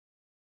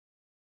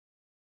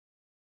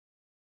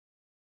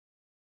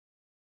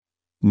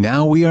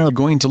Now we are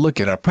going to look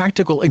at a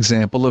practical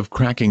example of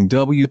cracking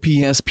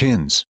WPS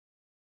pins.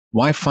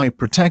 Wi-Fi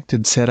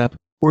Protected Setup,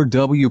 or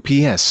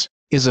WPS,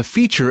 is a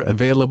feature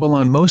available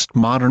on most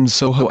modern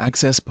SOHO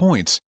access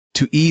points,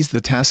 to ease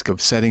the task of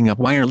setting up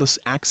wireless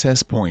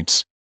access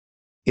points.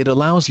 It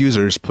allows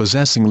users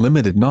possessing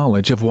limited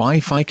knowledge of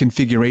Wi-Fi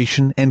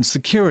configuration and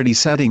security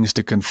settings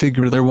to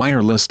configure their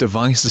wireless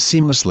devices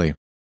seamlessly.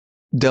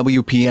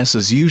 WPS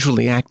is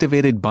usually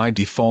activated by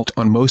default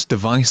on most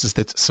devices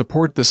that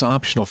support this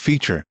optional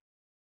feature.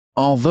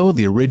 Although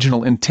the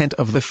original intent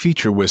of the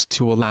feature was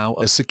to allow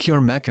a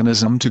secure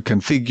mechanism to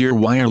configure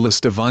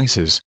wireless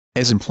devices,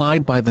 as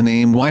implied by the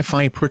name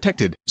Wi-Fi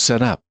Protected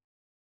Setup.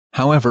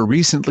 However,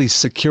 recently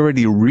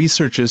security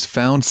researchers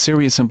found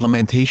serious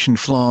implementation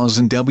flaws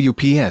in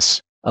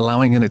WPS,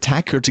 allowing an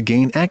attacker to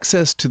gain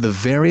access to the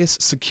various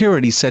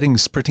security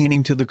settings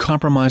pertaining to the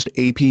compromised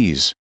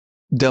APs.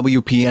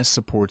 WPS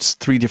supports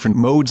 3 different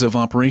modes of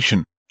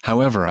operation.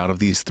 However, out of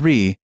these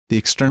 3, the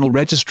external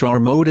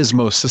registrar mode is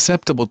most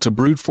susceptible to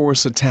brute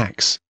force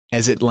attacks,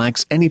 as it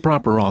lacks any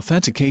proper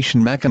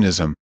authentication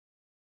mechanism.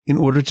 In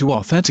order to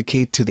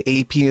authenticate to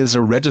the AP as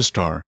a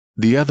registrar,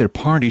 the other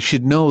party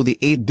should know the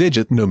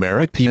 8-digit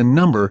numeric PIN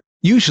number,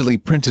 usually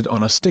printed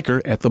on a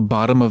sticker at the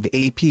bottom of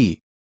the AP.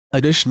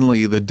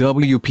 Additionally, the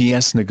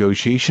WPS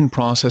negotiation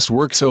process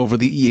works over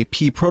the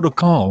EAP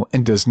protocol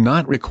and does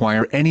not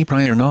require any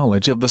prior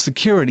knowledge of the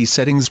security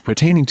settings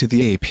pertaining to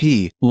the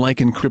AP, like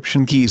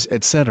encryption keys,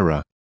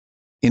 etc.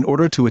 In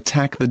order to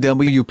attack the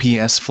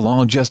WPS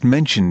flaw just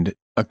mentioned,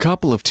 a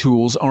couple of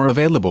tools are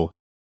available.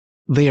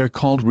 They are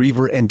called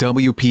reaver and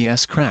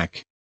WPS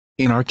crack.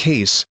 In our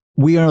case,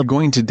 we are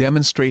going to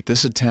demonstrate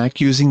this attack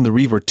using the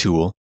reaver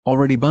tool,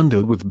 already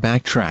bundled with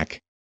BackTrack.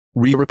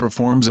 Reaver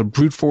performs a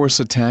brute force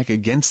attack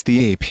against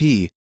the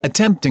AP,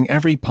 attempting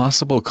every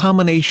possible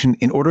combination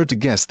in order to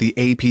guess the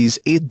AP's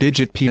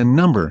 8-digit PIN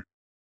number.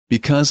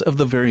 Because of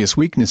the various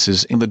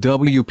weaknesses in the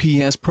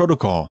WPS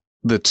protocol,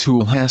 the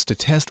tool has to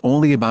test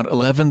only about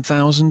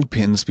 11,000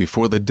 pins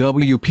before the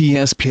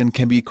WPS pin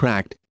can be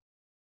cracked.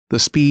 The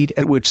speed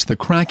at which the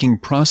cracking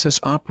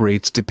process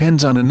operates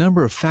depends on a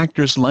number of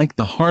factors like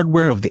the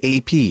hardware of the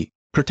AP,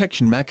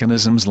 protection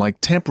mechanisms like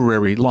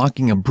temporary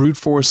locking and brute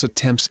force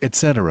attempts,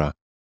 etc.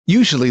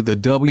 Usually the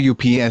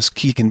WPS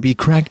key can be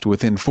cracked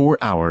within 4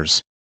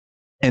 hours.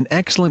 An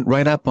excellent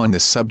write-up on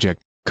this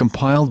subject,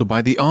 compiled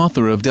by the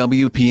author of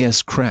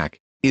WPS Crack,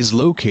 is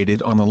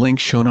located on the link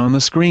shown on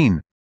the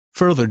screen.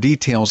 Further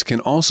details can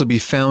also be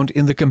found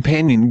in the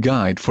companion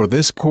guide for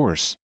this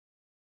course.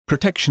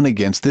 Protection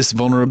against this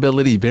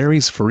vulnerability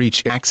varies for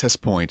each access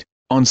point.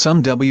 On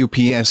some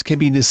WPS can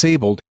be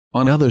disabled,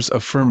 on others a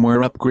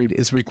firmware upgrade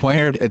is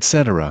required,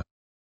 etc.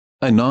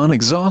 A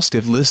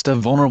non-exhaustive list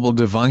of vulnerable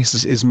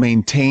devices is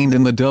maintained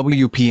in the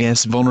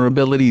WPS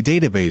vulnerability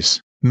database,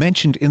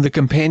 mentioned in the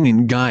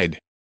companion guide.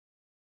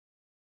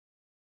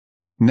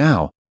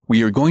 Now,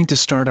 we are going to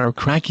start our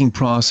cracking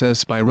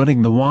process by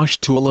running the walsh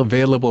tool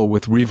available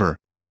with reaver.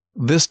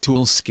 This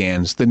tool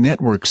scans the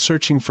network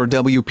searching for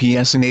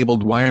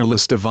WPS-enabled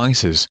wireless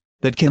devices,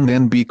 that can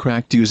then be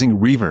cracked using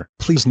reaver.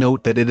 Please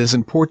note that it is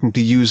important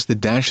to use the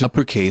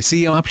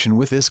 --E option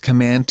with this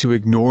command to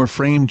ignore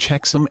frame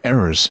checksum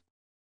errors.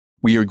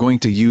 We are going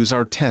to use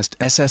our test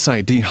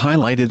SSID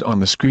highlighted on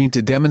the screen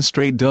to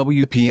demonstrate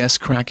WPS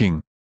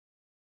cracking.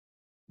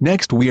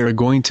 Next we are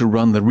going to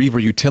run the reaver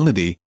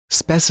utility,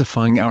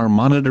 specifying our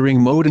monitoring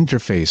mode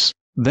interface,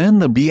 then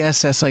the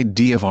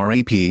BSSID of our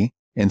AP,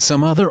 and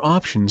some other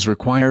options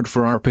required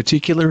for our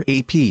particular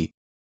AP.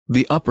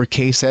 The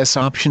uppercase S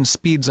option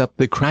speeds up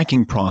the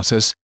cracking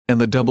process,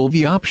 and the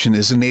W option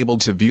is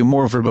enabled to view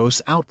more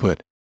verbose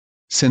output.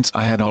 Since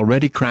I had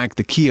already cracked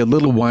the key a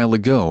little while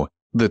ago,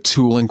 the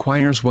tool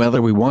inquires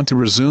whether we want to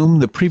resume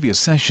the previous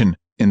session.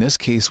 In this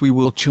case we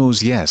will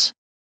choose yes.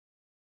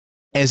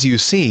 As you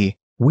see,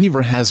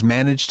 Weaver has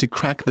managed to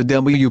crack the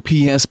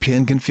WPS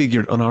pin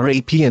configured on our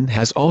AP and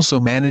has also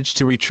managed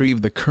to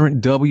retrieve the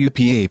current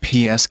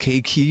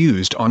WPA-PSK key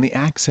used on the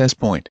access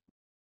point.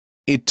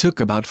 It took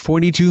about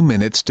 42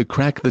 minutes to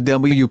crack the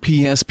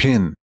WPS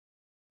pin.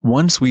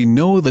 Once we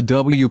know the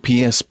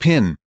WPS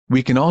pin,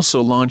 we can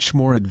also launch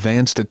more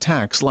advanced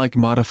attacks like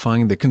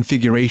modifying the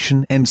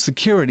configuration and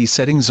security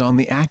settings on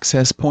the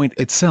access point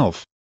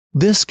itself.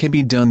 This can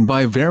be done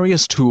by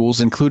various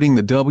tools including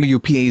the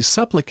WPA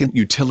supplicant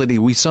utility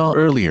we saw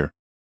earlier.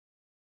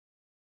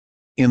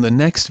 In the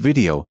next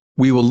video,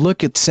 we will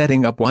look at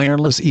setting up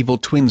wireless evil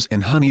twins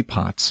and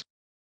honeypots.